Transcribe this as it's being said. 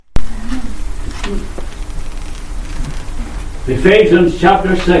Ephesians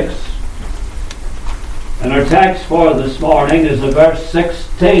chapter 6. And our text for this morning is verse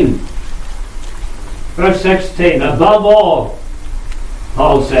 16. Verse 16. Above all,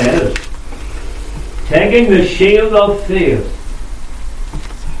 Paul says, taking the shield of faith,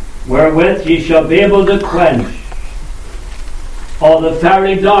 wherewith ye shall be able to quench all the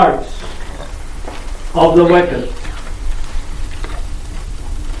fiery darts of the wicked.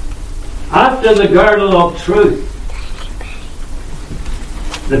 After the girdle of truth,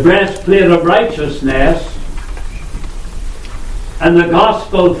 the breastplate of righteousness, and the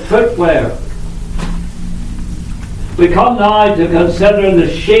gospel footwear, we come now to consider the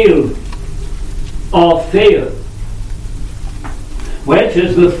shield of faith, which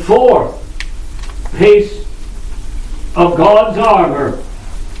is the fourth piece of God's armor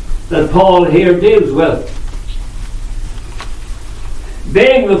that Paul here deals with.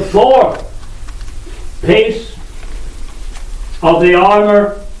 Being the fourth piece of the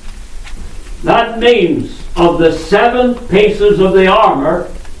armor, that means of the 7 pieces of the armor,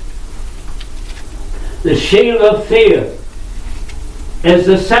 the shield of faith is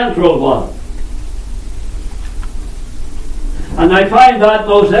the central one. And I find that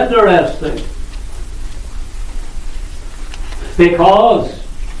most interesting because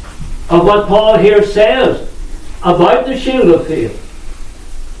of what Paul here says about the shield of faith.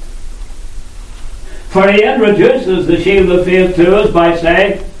 For he introduces the shield of faith to us by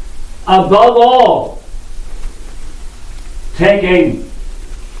saying, above all, taking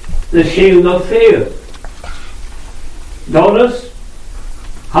the shield of faith. Notice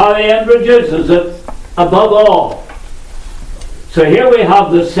how he introduces it, above all. So here we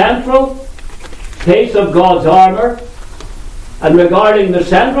have the central piece of God's armor, and regarding the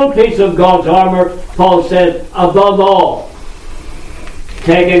central piece of God's armor, Paul said, above all,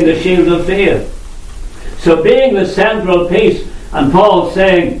 taking the shield of faith. So being the central piece, and Paul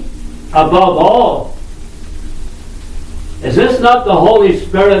saying, above all, is this not the Holy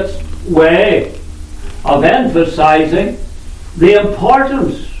Spirit's way of emphasizing the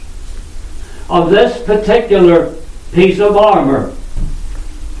importance of this particular piece of armor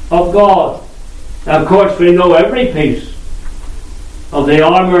of God? Now, of course, we know every piece of the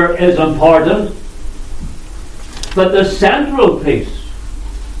armor is important, but the central piece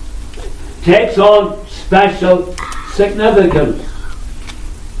takes on special significance.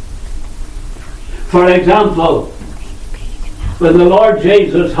 For example, when the Lord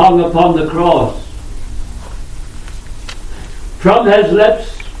Jesus hung upon the cross, from his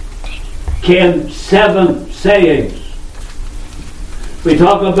lips came 7 sayings. We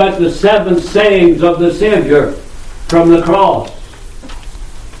talk about the 7 sayings of the Savior from the cross.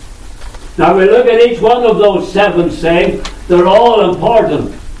 Now we look at each one of those 7 sayings. They're all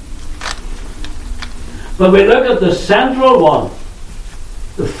important. But we look at the central one,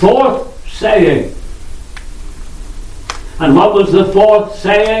 the 4th saying. And what was the 4th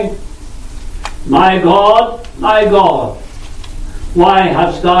saying? My God, why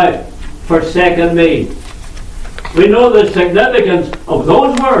hast thou forsaken me? We know the significance of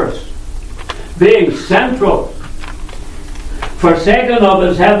those words being central. Forsaken of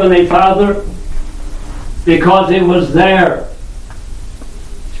his heavenly Father because he was there,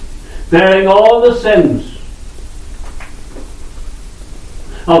 bearing all the sins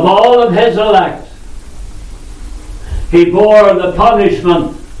of all of his elect. He bore the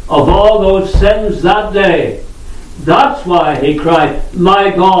punishment of all those sins that day. That's why he cried,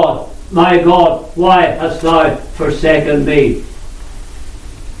 my God, why hast thou forsaken me?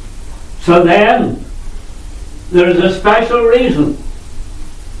 So then, there's a special reason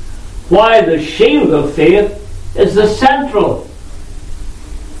why the shield of faith is the central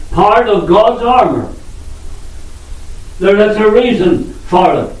part of God's armor. There is a reason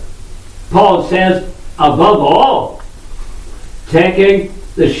for it. Paul says, above all, taking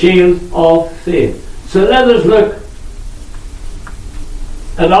the shield of faith. So let us look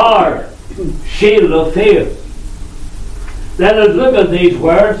at our shield of faith. Let us look at these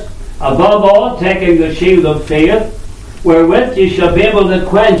words. Above all, taking the shield of faith, wherewith ye shall be able to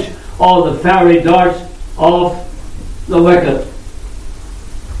quench all the fiery darts of the wicked.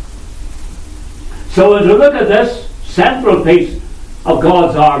 So as we look at this central piece of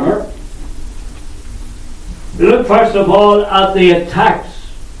God's armor, we look first of all at the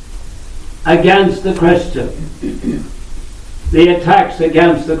attacks against the Christian. The attacks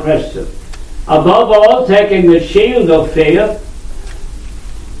against the Christian. Above all, taking the shield of faith,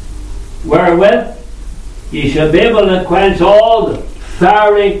 wherewith ye shall be able to quench all the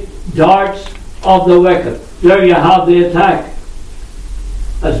fiery darts of the wicked. There you have the attack.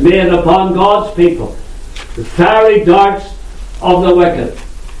 has made upon God's people, the fiery darts of the wicked.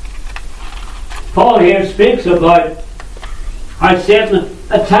 Paul here speaks about how Satan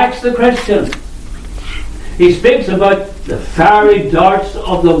attacks the Christian. He speaks about the fiery darts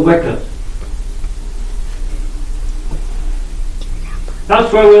of the wicked.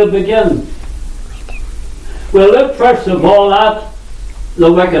 That's where we'll begin. We'll look first of all at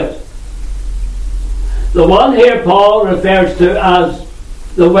the wicked. The one here Paul refers to as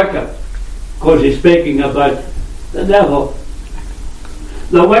the wicked. Of course, he's speaking about the devil.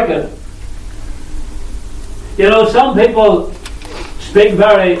 The wicked. You know, some people speak in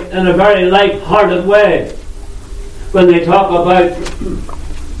a very light-hearted way when they talk about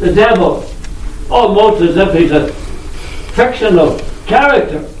the devil, almost as if he's a fictional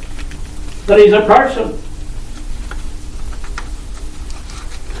character, but he's a person.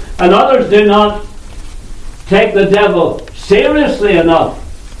 And others do not take the devil seriously enough,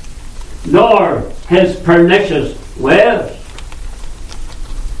 nor his pernicious ways.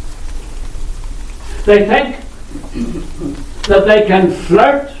 They think that they can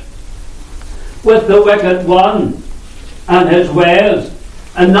flirt with the wicked one and his ways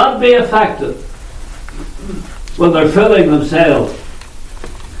and not be affected when they're fooling themselves,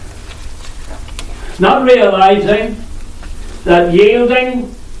 not realizing that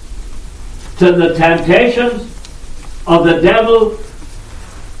yielding to the temptations of the devil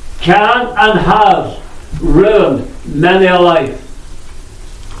can and has ruined many a life,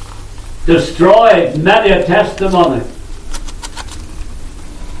 destroyed many a testimony.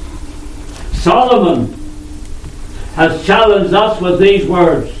 Solomon has challenged us with these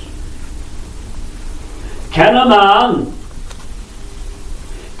words. Can a man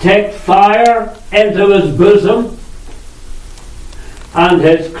take fire into his bosom and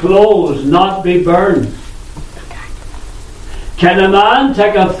his clothes not be burned? Can a man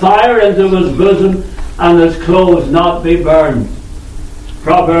take a fire into his bosom and his clothes not be burned?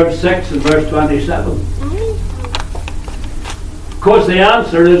 Proverbs 6 and verse 27. Of course, the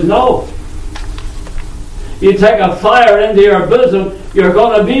answer is no. You take a fire into your bosom, you're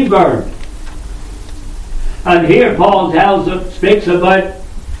going to be burned. And here Paul speaks about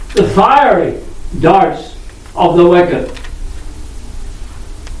the fiery darts of the wicked.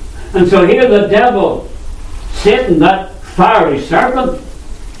 And so here the devil, Satan, that fiery serpent,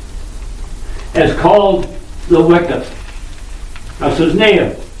 is called the wicked. That's his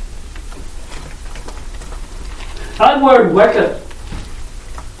name. That word wicked,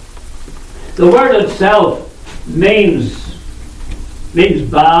 the word itself means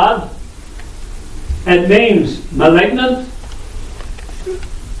bad. It means malignant.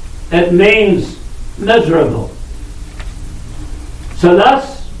 It means miserable. So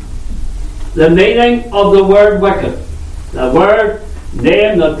that's the meaning of the word wicked. The word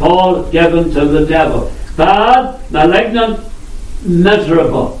name that Paul has given to the devil. Bad, malignant,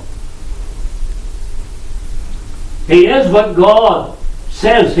 miserable. He is what God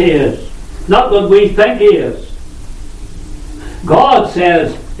says he is, not what we think he is. God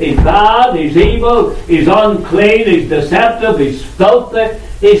says he's bad, he's evil, he's unclean, he's deceptive, he's filthy,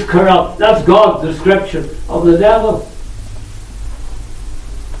 he's corrupt. That's God's description of the devil.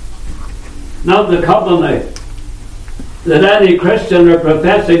 Not the company that any Christian or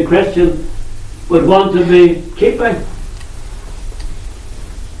professing Christian would want to be keeping.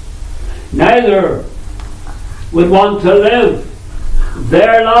 Neither would want to live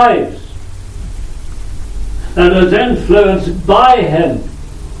their lives that is influenced by him,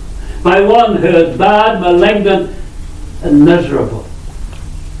 by one who is bad, malignant, and miserable.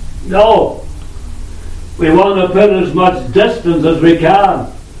 No. We want to put as much distance as we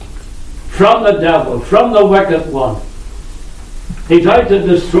can from the devil, from the wicked one. He's out to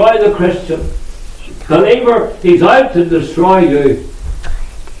destroy the Christian. Believer, he's out to destroy you.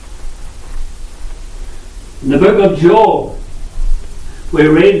 In the book of Job, we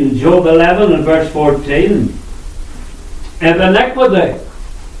read in Job 11 and verse 14, if iniquity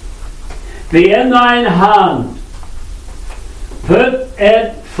be in thine hand, put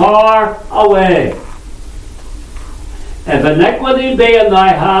it far away. If iniquity be in thy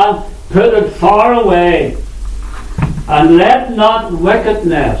hand, put it far away, and let not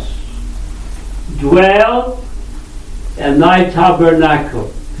wickedness dwell in thy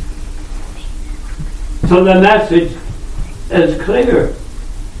tabernacle. So the message is clear.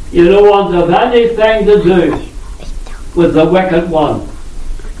 You don't want to have anything to do with the wicked one.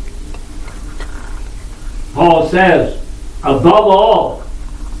 Paul says, above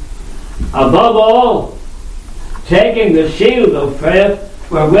all, taking the shield of faith,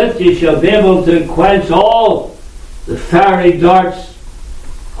 wherewith ye shall be able to quench all the fiery darts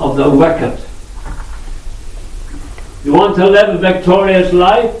of the wicked. You want to live a victorious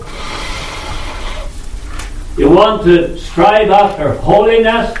life? You want to strive after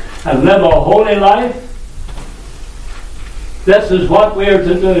holiness and live a holy life? This is what we are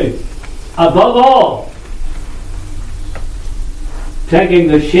to do. Above all, taking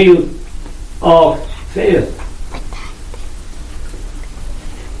the shield of faith.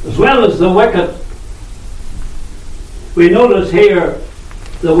 As well as the wicked, we notice here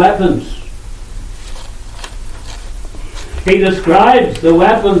the weapons. He describes the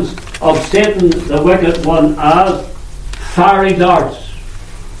weapons of Satan, the wicked one, as fiery darts.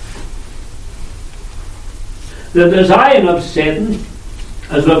 The design of Satan,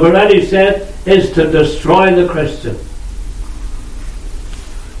 as we've already said, is to destroy the Christian.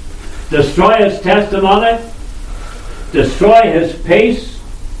 Destroy his testimony, destroy his peace,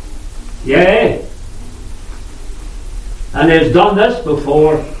 yea, and he has done this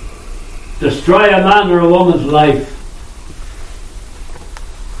before, destroy a man or a woman's life.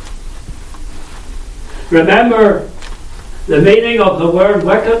 Remember the meaning of the word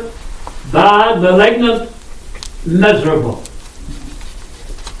wicked: bad, malignant, miserable.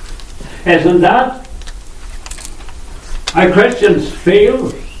 Isn't that how Christians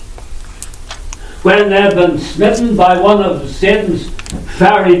feel when they've been smitten by one of Satan's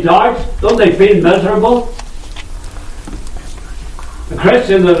fiery darts? Don't they feel miserable? A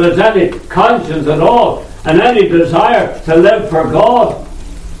Christian that has any conscience at all and any desire to live for God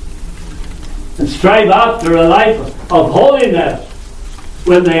and strive after a life of holiness,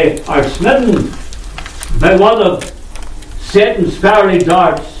 when they are smitten by one of Satan's fiery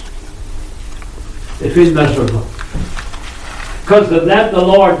darts, they feel miserable. Because they've let the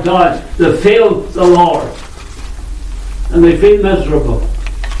Lord down, they failed the Lord, and they feel miserable.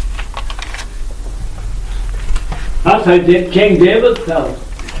 That's how King David felt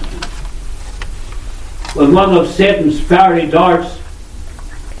when one of Satan's fiery darts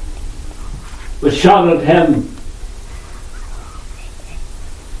was shot at him.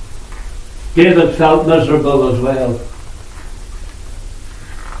 David felt miserable as well.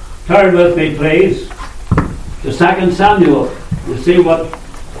 Turn with me, please, to 2 Samuel. You see what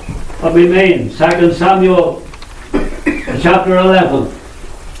we mean. 2 Samuel chapter 11.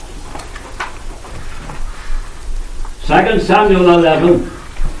 2 Samuel 11.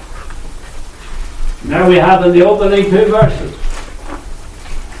 There we have in the opening 2 verses.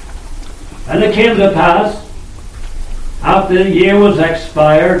 And it came to pass, after the year was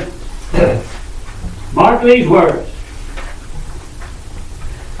expired, mark these words: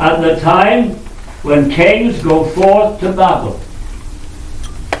 at the time when kings go forth to battle,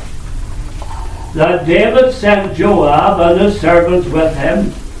 that David sent Joab and his servants with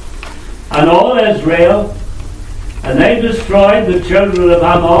him, and all Israel, and they destroyed the children of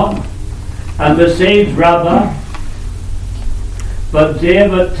Ammon, and besieged Rabbah. But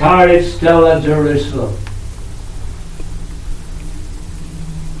David tarried still at Jerusalem.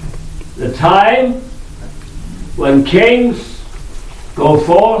 The time when kings go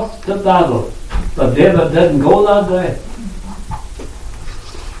forth to battle. But David didn't go that day.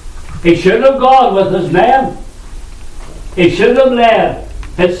 He should have gone with his men. He should have led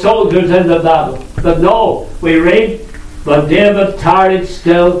his soldiers into battle. But no, we read, but David tarried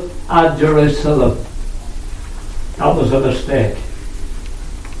still at Jerusalem. That was a mistake.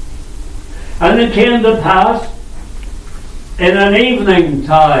 And it came to pass in an evening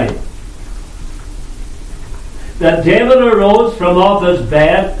tide that David arose from off his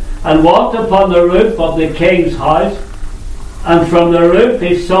bed and walked upon the roof of the king's house, and from the roof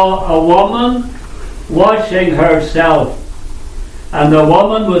he saw a woman washing herself, and the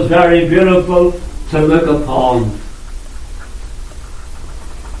woman was very beautiful to look upon.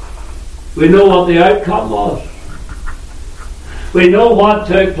 We know what the outcome was. We know what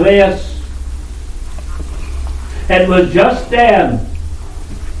took place. It was just then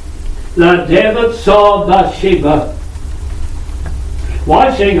that David saw Bathsheba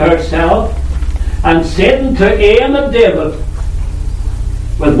washing herself, and Satan took aim at David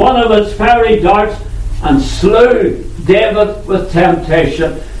with one of his fiery darts and slew David with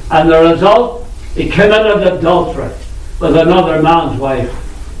temptation, and the result, he committed adultery with another man's wife.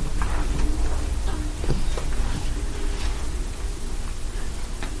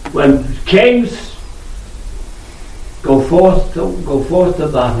 When kings go forth to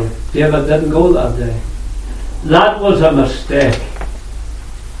battle, David didn't go that day. That was a mistake.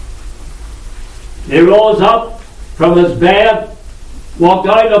 He rose up from his bed, walked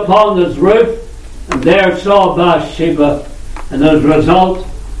out upon his roof, and there saw Bathsheba, and as a result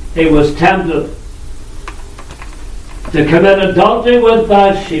he was tempted to commit adultery with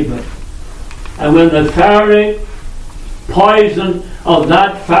Bathsheba. And when the fiery poison of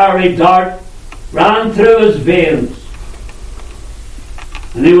that fiery dart ran through his veins,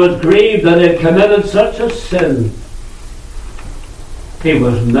 and he was grieved that he had committed such a sin, he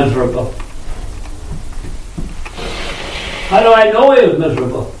was miserable. How do I know he was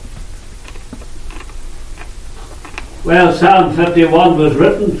miserable? Well, Psalm 51 was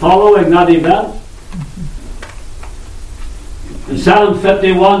written following that event. In Psalm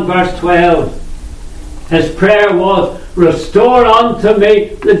 51 verse 12, his prayer was, "Restore unto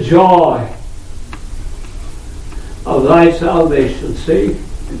me the joy of thy salvation." See?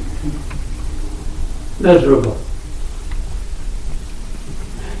 Miserable.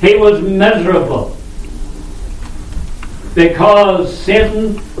 He was miserable because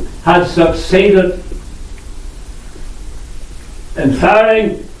Satan had succeeded in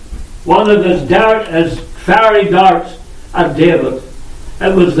firing one of his fiery darts at David.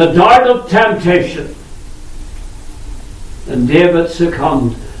 It was the dart of temptation. And David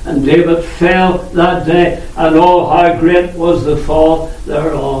succumbed. And David fell that day. And oh, how great was the fall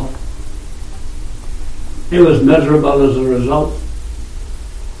thereof. He was miserable as a result.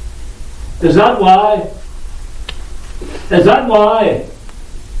 Is that why? Is that why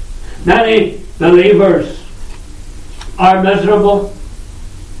many believers are miserable?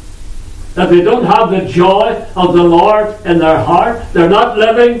 That they don't have the joy of the Lord in their heart? They're not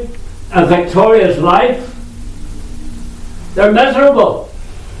living a victorious life? They're miserable.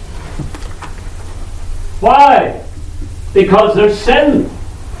 Why? Because there's sin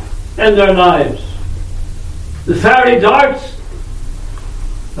in their lives. The fiery darts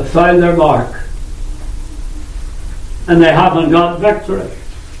have found their mark. And they haven't got victory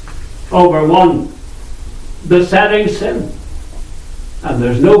over one besetting sin. And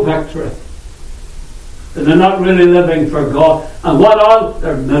there's no victory. And they're not really living for God. And what are they?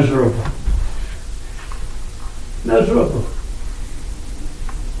 They're miserable. Miserable.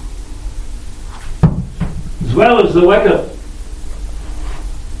 As well as the wicked.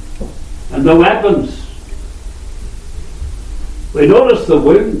 And the weapons. We notice the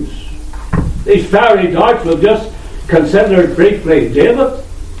wounds. These fiery darts were just considered briefly David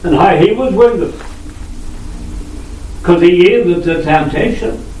and how he was wounded. Because he yielded to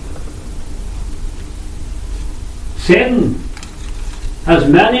temptation. Satan has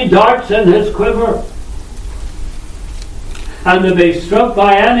many darts in his quiver. And to be struck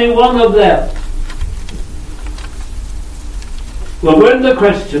by any one of them will wound the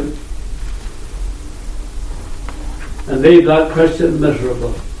Christian and leave that Christian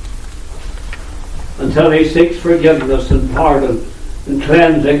miserable until he seeks forgiveness and pardon and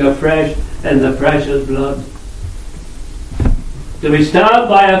cleansing afresh in the precious blood. To be stabbed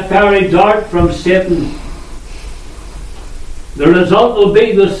by a fiery dart from Satan, the result will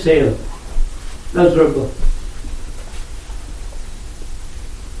be the same. Miserable.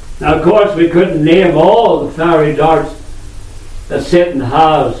 Now, of course, we couldn't name all the fiery darts that Satan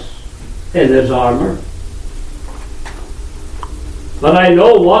has in his armour. But I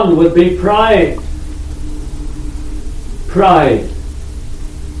know one would be pride. Pride.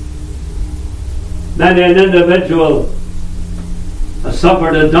 Many an individual has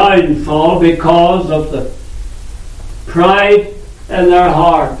suffered a downfall because of the pride in their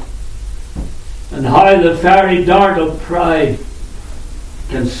heart, and how the fiery dart of pride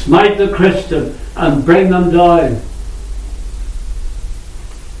can smite the Christian and bring them down.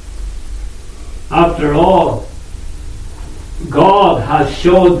 After all, God has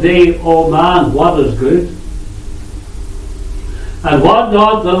showed thee, O man, what is good, and what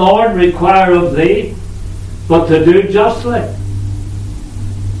doth the Lord require of thee, but to do justly,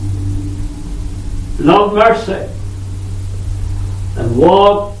 love mercy, and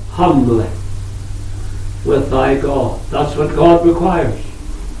walk humbly with thy God. That's what God requires.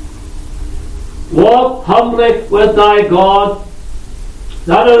 Walk humbly with thy God.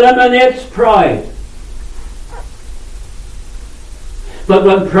 That eliminates pride. But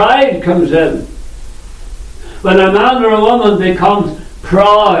when pride comes in, when a man or a woman becomes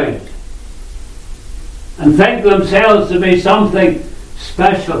proud and think themselves to be something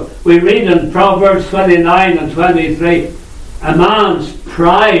special, we read in Proverbs 29 and 23, a man's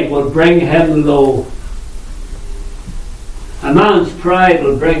pride will bring him low. A man's pride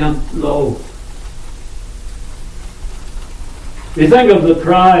will bring him low. We think of the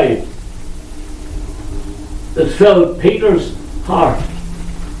pride that filled Peter's heart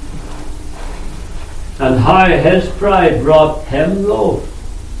and how his pride brought him low.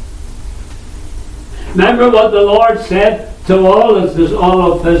 Remember what the Lord said to all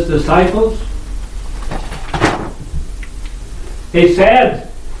of his disciples? He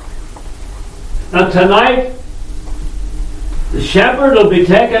said that tonight the shepherd will be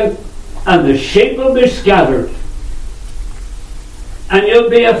taken and the sheep will be scattered, and you'll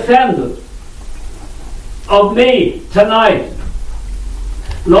be offended of me tonight.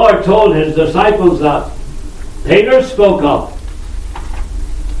 Lord told his disciples that. Peter spoke up.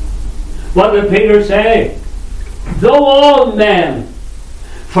 What did Peter say? Though all men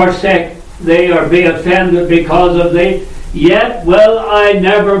forsake thee or be offended because of thee, yet will I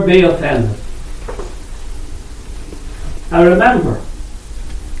never be offended. Now remember,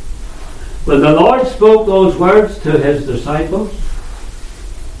 when the Lord spoke those words to his disciples,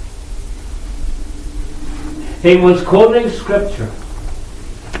 he was quoting Scripture,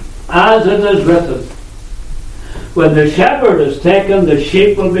 as it is written, when the shepherd is taken, the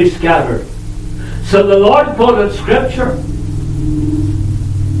sheep will be scattered. So the Lord quoted Scripture,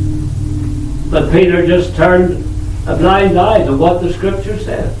 but Peter just turned a blind eye to what the Scripture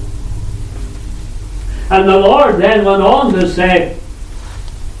said. And the Lord then went on to say,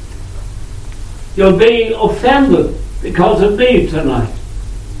 you'll be offended because of me tonight.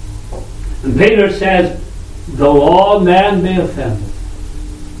 And Peter says, though all men be offended.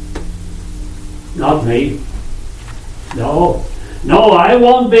 Not me. No, I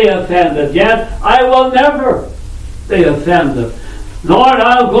won't be offended yet. I will never be offended. Lord,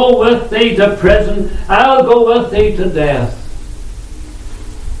 I'll go with thee to prison. I'll go with thee to death.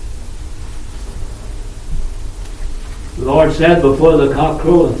 The Lord said before the cock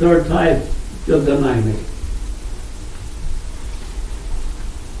crow the third time, you'll deny me.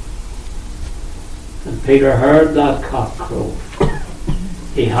 And Peter heard that cock crow.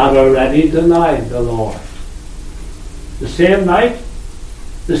 He had already denied the Lord. The same night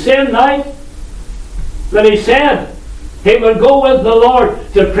that he said he would go with the Lord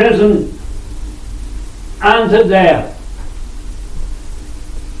to prison and to death.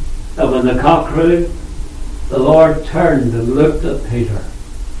 And when the cock crew, the Lord turned and looked at Peter.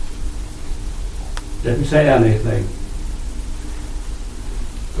 Didn't say anything.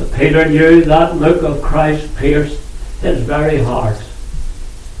 But Peter knew that look of Christ pierced his very heart.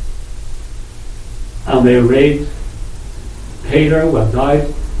 And we read, Peter went out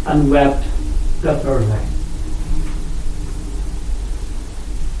and wept bitterly.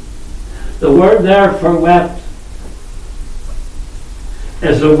 The word there for wept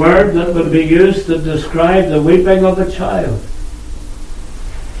is a word that would be used to describe the weeping of a child.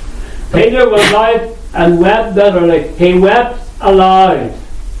 Peter went out and wept bitterly. He wept aloud.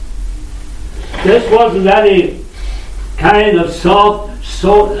 This wasn't any kind of soft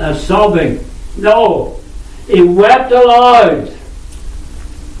sobbing. No, he wept aloud.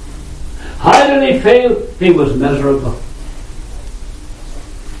 How did he feel? He was miserable.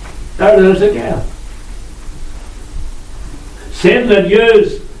 There it is again. Satan had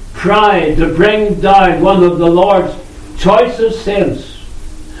used pride to bring down one of the Lord's choicest sins,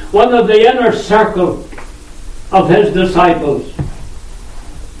 one of the inner circle of his disciples.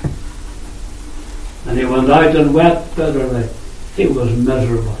 And he went out and wept bitterly. He was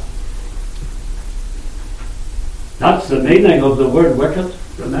miserable. That's the meaning of the word wicked,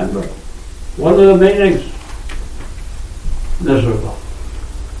 remember. What are the meanings? Miserable.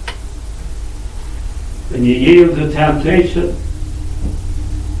 When you yield to temptation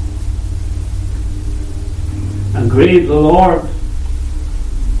and grieve the Lord,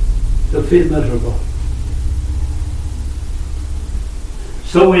 to feel miserable.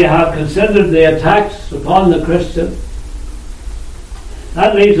 So we have considered the attacks upon the Christian.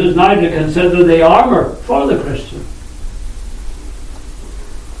 That leaves us now to consider the armour for the Christian.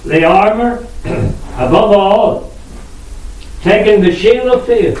 The armour, above all, taking the shield of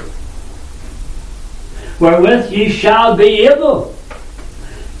faith, wherewith ye shall be able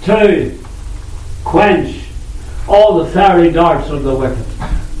to quench all the fiery darts of the wicked.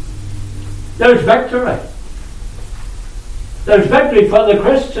 There's victory. There's victory for the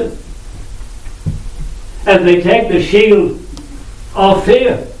Christian if they take the shield of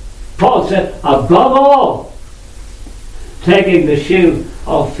faith. Paul said, above all, taking the shield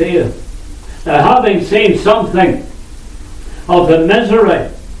of faith. Now, having seen something of the misery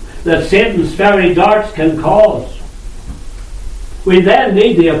that Satan's fiery darts can cause, we then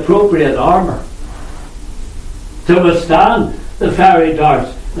need the appropriate armour to withstand the fiery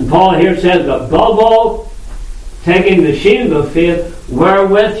darts. And Paul here says, above all, taking the shield of faith,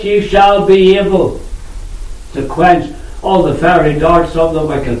 wherewith you shall be able to quench all the fiery darts of the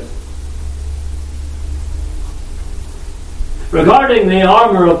wicked. Regarding the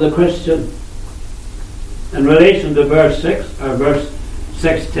armour of the Christian, in relation to verse 6 or verse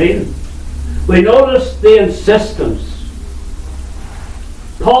 16, we notice the insistence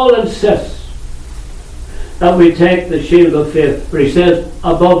Paul insists that we take the shield of faith, but he says,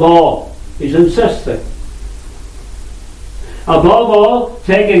 above all. He's insisting. Above all,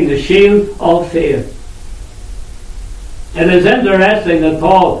 taking the shield of faith. It is interesting that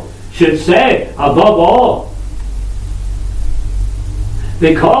Paul should say, above all,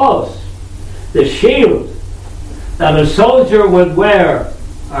 because the shield that a soldier would wear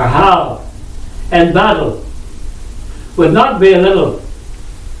or have in battle would not be a little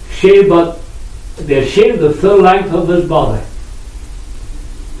shield, but be a shield the full length of his body.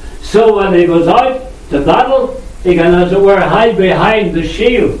 So when he goes out to battle, he can, as it were, hide behind the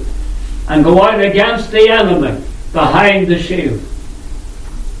shield and go out against the enemy behind the shield.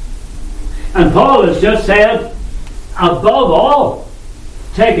 And Paul has just said, above all,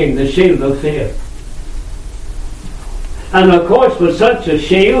 taking the shield of faith. And of course, with such a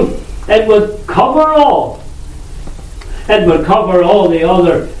shield, it would cover all. It would cover all the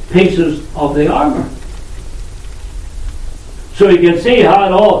other pieces of the armour. So you can see how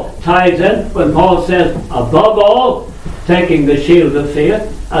it all ties in when Paul says, above all, taking the shield of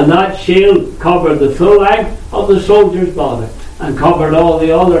faith. And that shield covered the full length of the soldier's body and covered all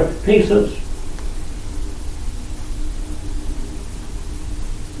the other pieces.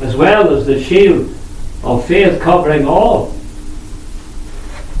 As well as the shield of faith covering all.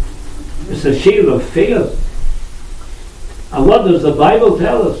 It's the shield of faith. And what does the Bible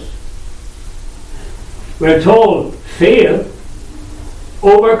tell us? We're told faith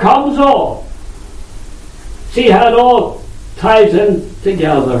overcomes all. See how it all ties in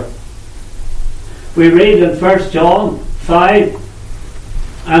together. We read in 1 John 5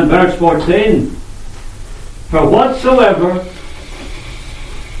 and verse 14, for whatsoever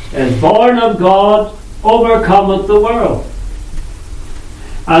is born of God overcometh the world.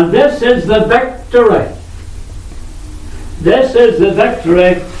 And this is the victory. This is the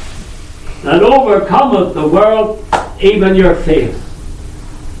victory that overcometh the world, even your faith.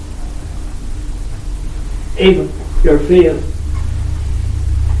 Even your faith.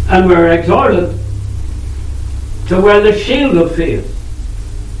 And we're exhorted to wear the shield of faith.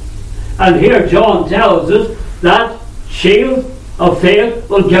 And here John tells us that shield of faith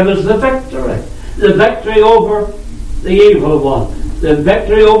will give us the victory. The victory over the evil one. The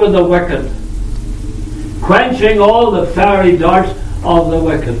victory over the wicked. Quenching all the fiery darts of the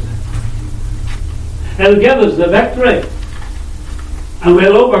wicked. It'll give us the victory. And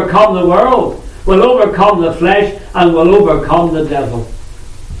we'll overcome the world. We'll overcome the flesh. And we'll overcome the devil.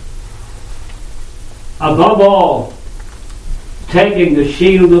 Above all, taking the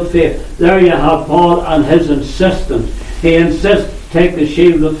shield of faith. There you have Paul and his insistence. He insists, take the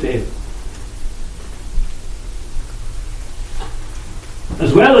shield of faith.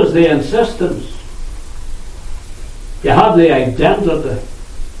 As well as the insistence, you have the identity.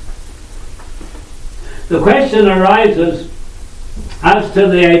 The question arises as to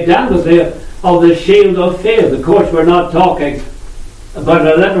the identity of the shield of faith. Of course, we're not talking about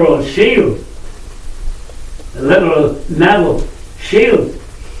a literal shield, a literal metal shield.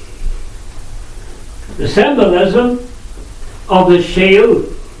 The symbolism of the shield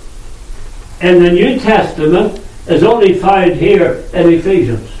in the New Testament is only found here in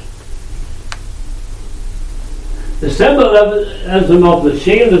Ephesians. The symbolism of the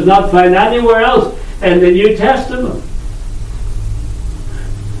shield is not found anywhere else in the New Testament.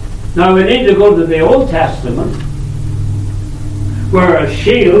 Now we need to go to the Old Testament, where a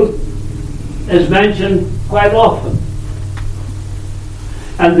shield is mentioned quite often.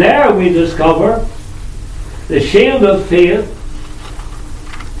 And there we discover the shield of faith,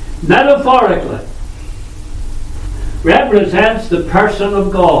 metaphorically, represents the person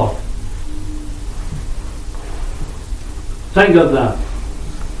of God. Think of that.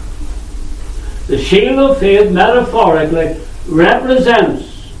 The shield of faith, metaphorically,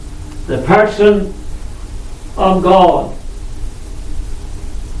 represents the person of God.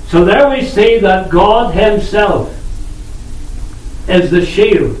 So there we see that God Himself is the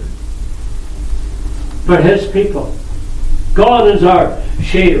shield for His people. God is our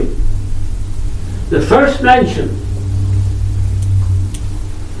shield. The first mention,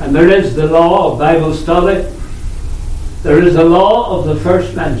 and there is the law of Bible study, there is a law of the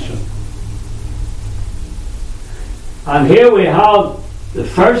first mention. And here we have the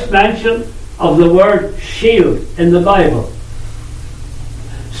first mention of the word shield in the Bible.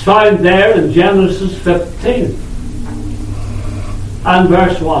 It's found there in Genesis 15 and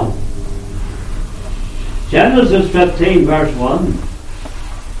verse 1. Genesis 15 verse 1.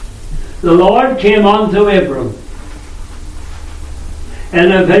 The Lord came unto Abram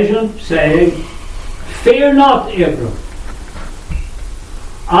in a vision, saying, Fear not, Abram,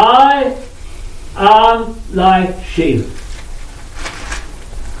 I am thy shield.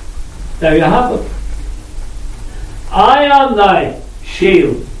 There you have it. I am thy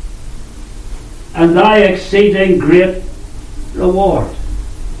shield, and thy exceeding great reward.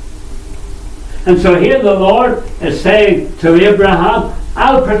 And so here the Lord is saying to Abraham,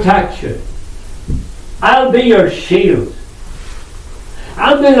 I'll protect you. I'll be your shield.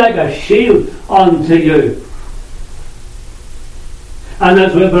 I'll be like a shield unto you. And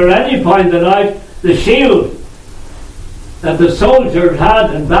as we've already pointed out, the shield that the soldiers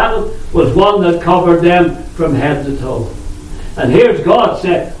had in battle was one that covered them from head to toe. And here's God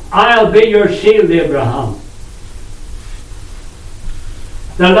saying, I'll be your shield, Abraham.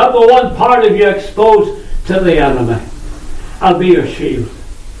 There'll not be one part of you exposed to the enemy. I'll be your shield.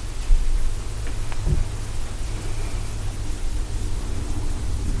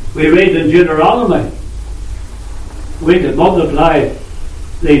 We read in Deuteronomy. We could multiply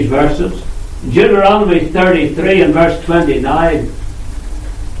these verses. Deuteronomy 33 and verse 29.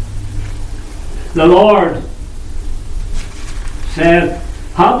 The Lord said,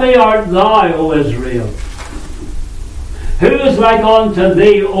 Happy art thou, O Israel. Who is like unto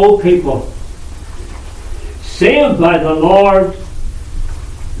thee, O people? Saved by the Lord,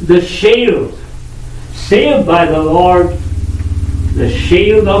 the shield. Saved by the Lord, the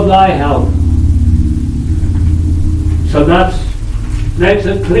shield of thy help. So that makes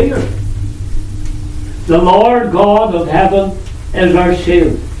it clear. The Lord God of heaven is our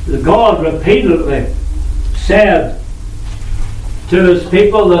shield. The God repeatedly said to his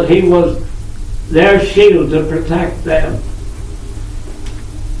people that he was their shield to protect them.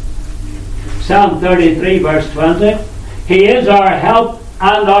 Psalm 33 verse 20. He is our help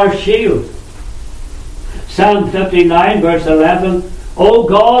and our shield. Psalm 59 verse 11. O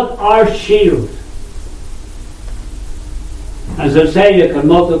God, our shield. As I say, you can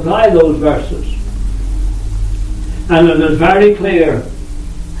multiply those verses. And it is very clear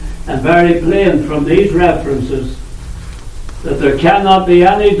and very plain from these references that there cannot be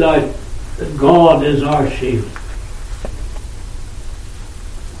any doubt that God is our shield.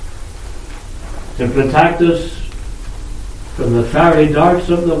 To protect us from the fiery darts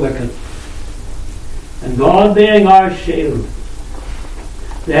of the wicked. And God being our shield,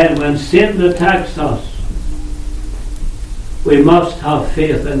 then when Satan attacks us, we must have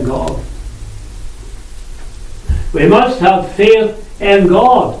faith in God. We must have faith in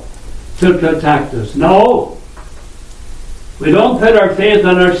God to protect us. No, we don't put our faith in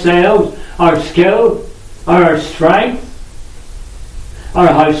ourselves, our skill, or our strength, or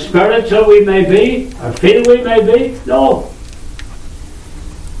how spiritual we may be, or feel we may be. No.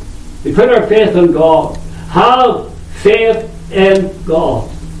 We put our faith in God. Have faith in God.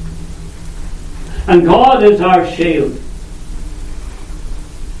 And God is our shield.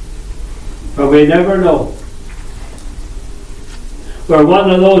 For we never know where one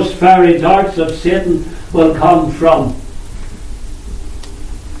of those fiery darts of Satan will come from.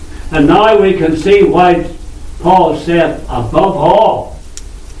 And now we can see why Paul said, above all,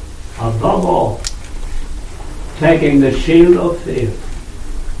 taking the shield of faith.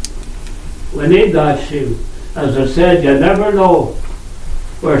 We need that shield. As I said, you never know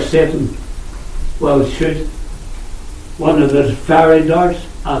where Satan will shoot one of his fiery darts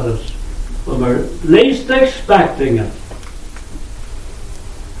at us when we're least expecting it.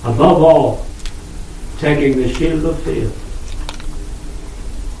 Above all, taking the shield of faith.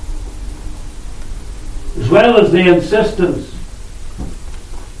 As well as the insistence.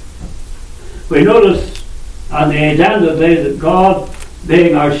 We notice on the identity that God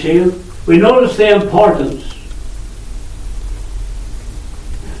being our shield, we notice the importance.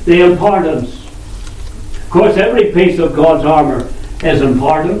 The importance. Of course, every piece of God's armour is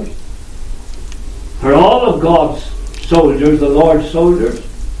important. For all of God's soldiers, the Lord's soldiers.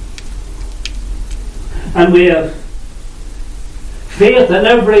 And we have faith in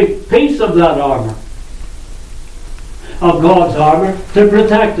every piece of that armour, of God's armour, to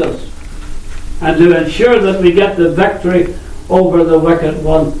protect us and to ensure that we get the victory over the wicked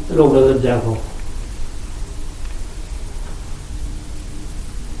one and over the devil.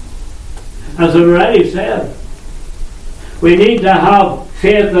 As I've already said, we need to have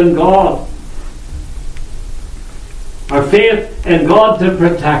faith in God. Our faith in God to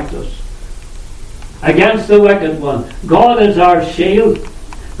protect us against the wicked one. God is our shield,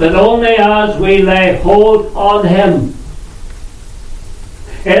 but only as we lay hold on Him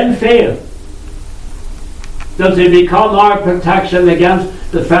in faith does He become our protection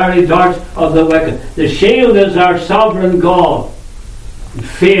against the fiery darts of the wicked. The shield is our sovereign God. And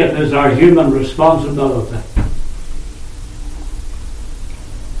faith is our human responsibility.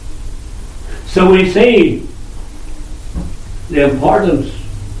 So we see the importance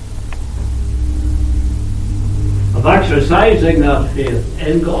of exercising that faith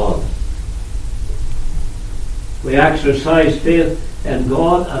in God. We exercise faith in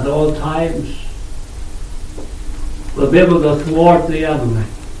God at all times. We'll be able to thwart the enemy.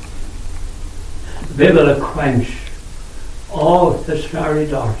 We'll be able to quench all his fiery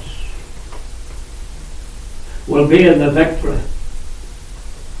darts. We'll be in the victory.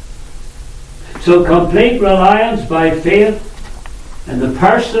 So complete reliance by faith in the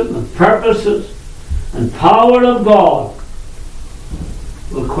person and purposes and power of God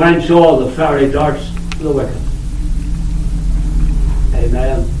will quench all the fiery darts of the wicked.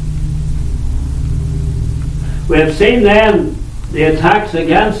 Amen. We have seen then the attacks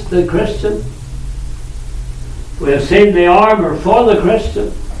against the Christian. We have seen the armour for the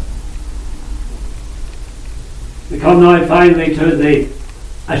Christian. We come now finally to the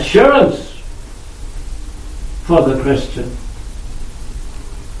assurance for the Christian.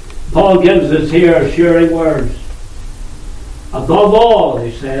 Paul gives us here assuring words. Above all,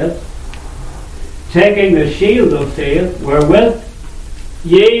 he says, taking the shield of faith, wherewith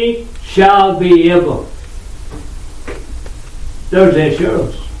ye shall be able. There's the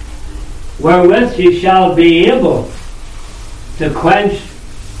assurance. Wherewith ye shall be able to quench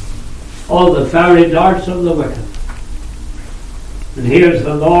all the fiery darts of the wicked. And here's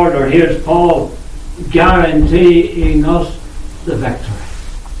the Lord, or here's Paul, guaranteeing us the victory.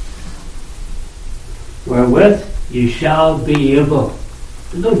 Wherewith ye shall be able.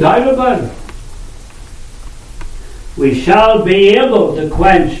 There's no doubt about it. We shall be able to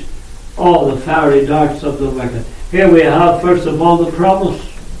quench all the fiery darts of the wicked. Here we have, first of all, the promise.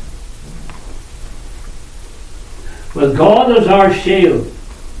 With God as our shield,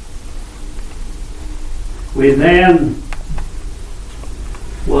 we then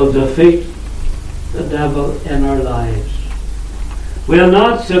will defeat the devil in our lives. We'll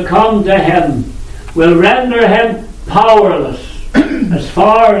not succumb to him. We'll render him powerless as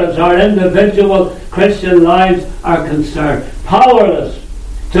far as our individual Christian lives are concerned. Powerless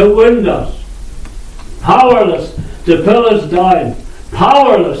to wound us. Powerless to pull us down.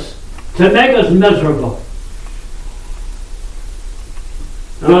 Powerless to make us miserable.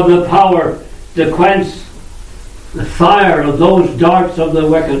 And of the power to quench the fire of those darts of the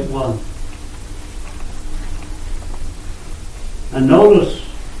wicked one. And notice,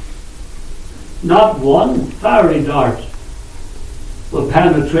 not one fiery dart will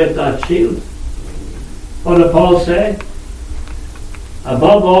penetrate that shield. What did Paul say?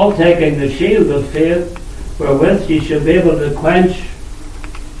 Above all, taking the shield of faith, wherewith ye shall be able to quench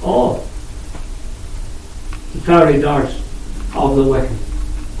all the fiery darts of the wicked.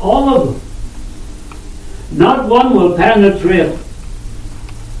 All of them. Not one will penetrate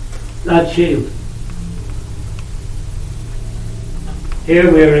that shield.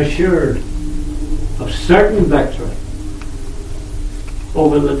 Here we are assured of certain victory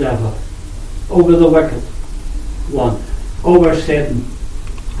over the devil, over the wicked one, over Satan,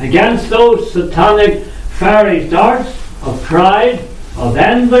 against those satanic fiery darts of pride, of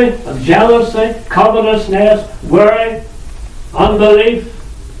envy, of jealousy, covetousness, worry, unbelief,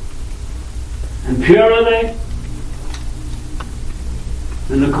 impurity,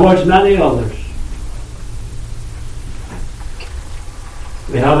 and of course many others.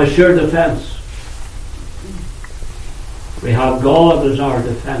 We have a sure defense. We have God as our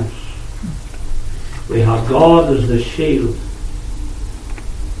defense. We have God as the shield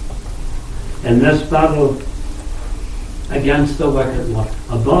in this battle against the wicked one.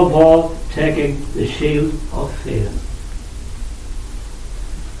 Above all, taking the shield of faith.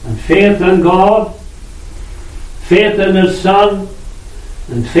 And faith in God, faith in His Son,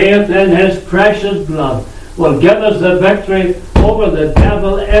 and faith in His precious blood will give us the victory over the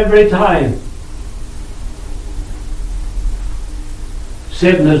devil every time.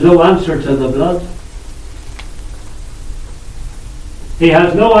 Satan has no answer to the blood. He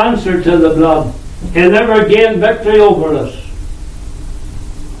has no answer to the blood. He'll never gain victory over us.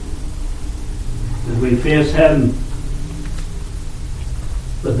 As we face him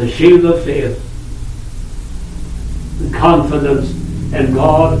with the shield of faith and confidence in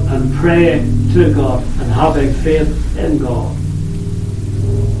God and praying to God and having faith in God,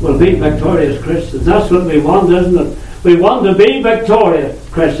 we'll be victorious Christians. That's what we want, isn't it? We want to be victorious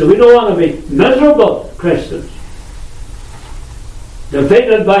Christians. We don't want to be miserable Christians,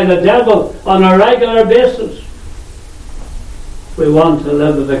 defeated by the devil on a regular basis. We want to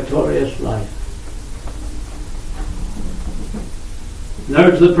live a victorious life.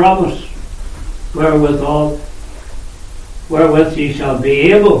 There's the promise. Wherewith ye shall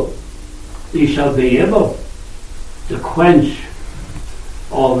be able ye shall be able to quench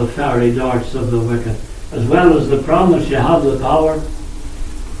all the fiery darts of the wicked. As well as the promise, you have the power.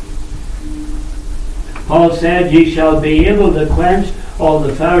 Paul said, ye shall be able to quench all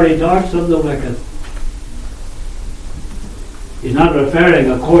the fiery darts of the wicked. He's not referring,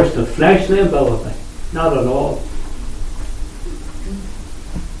 of course, to fleshly ability. Not at all.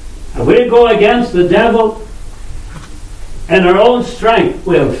 If we go against the devil in our own strength,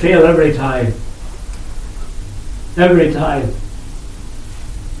 we'll fail every time. Every time.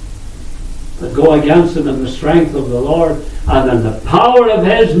 But go against him in the strength of the Lord and in the power of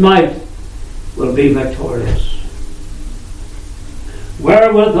his might, will be victorious.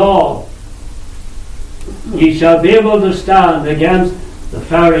 Wherewithal ye shall be able to stand against the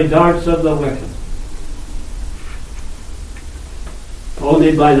fiery darts of the wicked.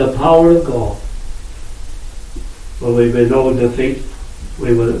 Only by the power of God will we know defeat.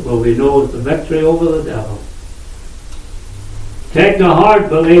 Will we know the victory over the devil. Take to heart,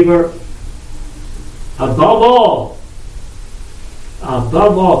 believer, above all,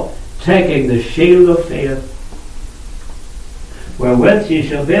 taking the shield of faith, wherewith ye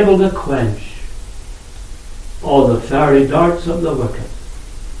shall be able to quench all the fiery darts of the wicked.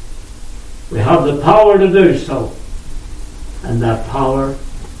 We have the power to do so, and that power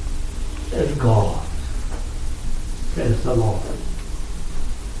is God. Praise the Lord.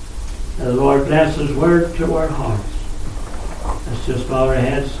 And the Lord bless his word to our hearts. Let's just bow our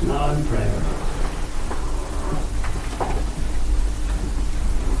heads now in prayer.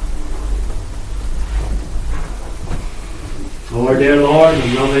 Our dear Lord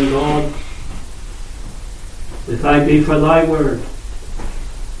and loving God, we thank thee for thy word,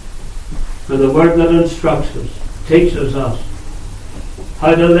 for the word that instructs us, teaches us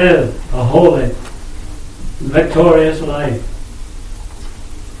how to live a holy, victorious life.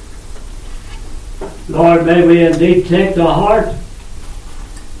 Lord, may we indeed take to heart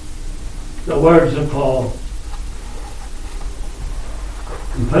the words of Paul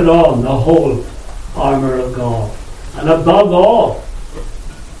and put on the whole armour of God. And above all,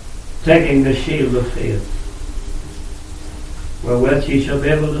 taking the shield of faith, wherewith ye shall be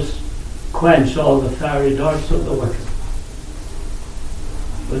able to quench all the fiery darts of the wicked.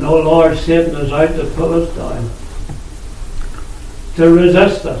 We know, Lord, Satan is out to pull us down, to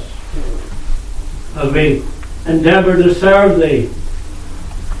resist us, as we endeavour to serve thee.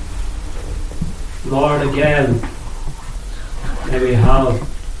 Lord, again, may we have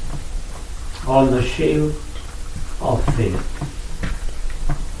on the shield of faith,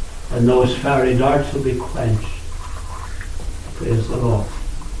 and those fiery darts will be quenched. Praise the Lord.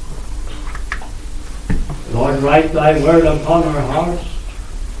 Lord, write thy word upon our hearts.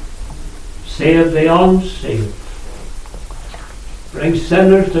 Save the unsaved. Bring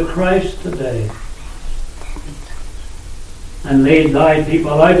sinners to Christ today, and lead thy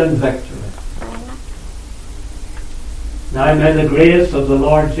people out in victory. Now may the grace of the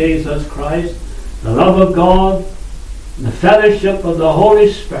Lord Jesus Christ, the love of God, and the fellowship of the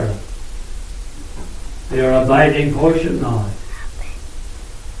Holy Spirit be our abiding portion now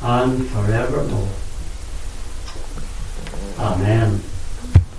and forevermore. Amen.